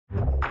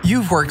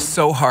You've worked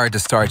so hard to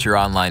start your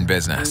online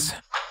business.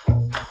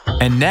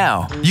 And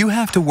now, you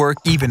have to work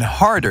even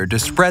harder to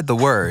spread the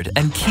word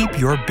and keep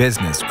your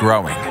business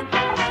growing.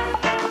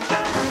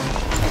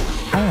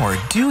 Or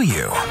do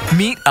you?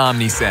 Meet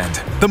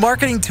Omnisend, the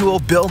marketing tool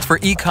built for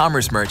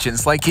e-commerce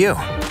merchants like you.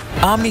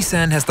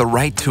 Omnisend has the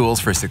right tools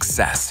for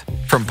success,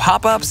 from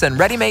pop-ups and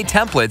ready-made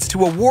templates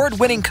to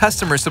award-winning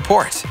customer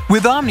support.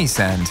 With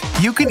Omnisend,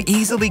 you can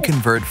easily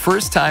convert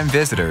first-time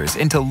visitors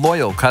into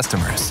loyal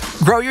customers.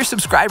 Grow your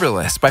subscriber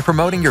list by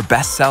promoting your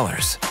best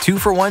sellers,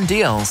 2-for-1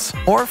 deals,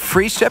 or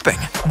free shipping.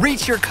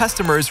 Reach your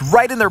customers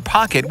right in their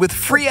pocket with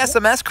free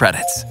SMS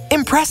credits.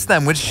 Impress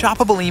them with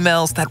shoppable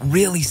emails that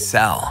really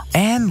sell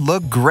and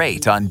look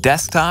great on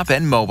desktop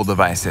and mobile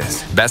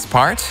devices. Best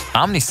part?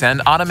 Omnisend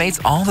automates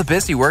all the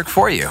busy work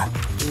for you.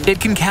 It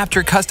can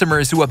capture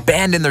customers who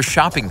abandon their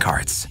shopping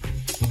carts,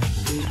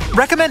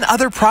 recommend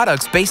other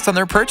products based on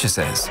their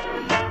purchases,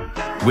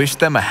 wish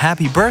them a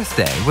happy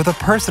birthday with a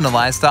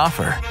personalized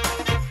offer.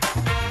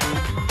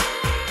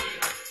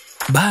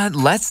 But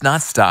let's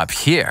not stop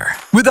here.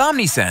 With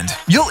Omnisend,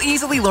 you'll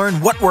easily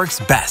learn what works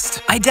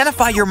best,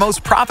 identify your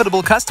most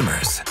profitable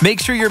customers,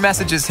 make sure your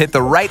messages hit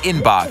the right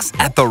inbox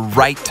at the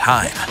right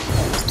time,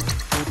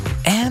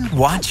 and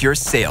watch your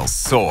sales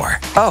soar.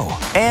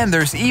 Oh, and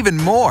there's even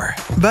more.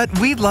 But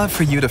we'd love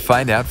for you to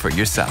find out for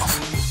yourself.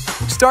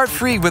 Start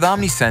free with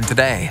Omnisend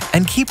today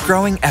and keep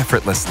growing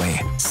effortlessly,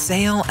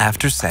 sale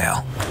after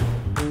sale.